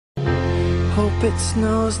Hope it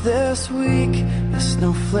snows this week. A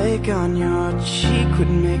snowflake on your cheek would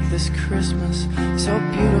make this Christmas so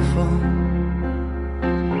beautiful.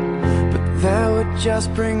 But that would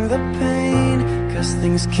just bring the pain, 'cause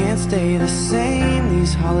things can't stay the same.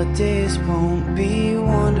 These holidays won't be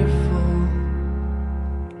wonderful.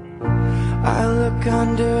 I look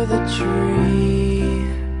under the tree,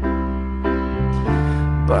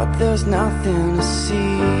 but there's nothing to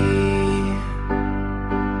see.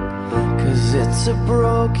 'Cause it's a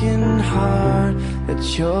broken heart that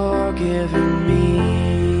you're giving me.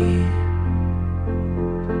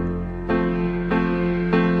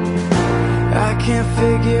 I can't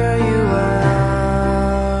figure you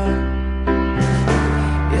out.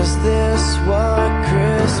 Is this what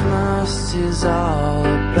Christmas is all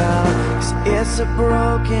about? 'Cause it's a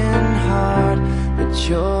broken heart that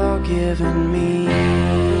you're giving me.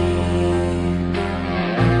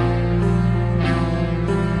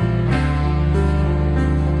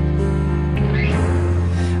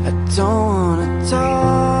 Don't wanna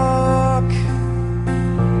talk.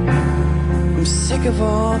 I'm sick of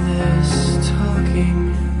all this talking.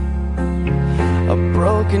 A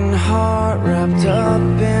broken heart wrapped up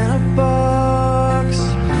in a box.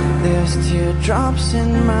 There's teardrops in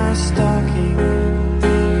my stocking.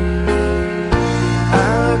 I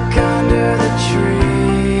look under the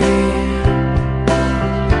tree,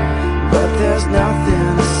 but there's nothing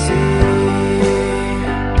to see.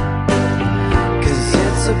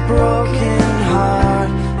 A broken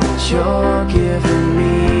heart that you're giving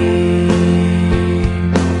me.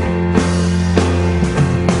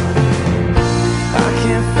 I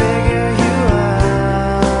can't figure you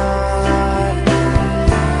out.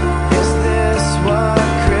 Is this what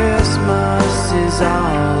Christmas is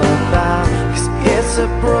all about? 'Cause it's a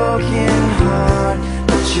broken heart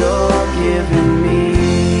that you're giving me.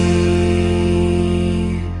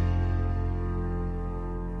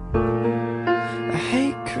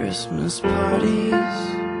 Christmas parties,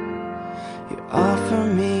 you offer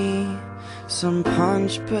me some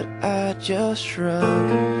punch, but I just shrug.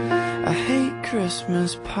 I hate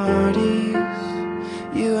Christmas parties,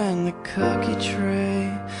 you and the cookie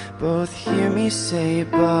tray both hear me say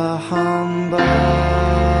bah humbug.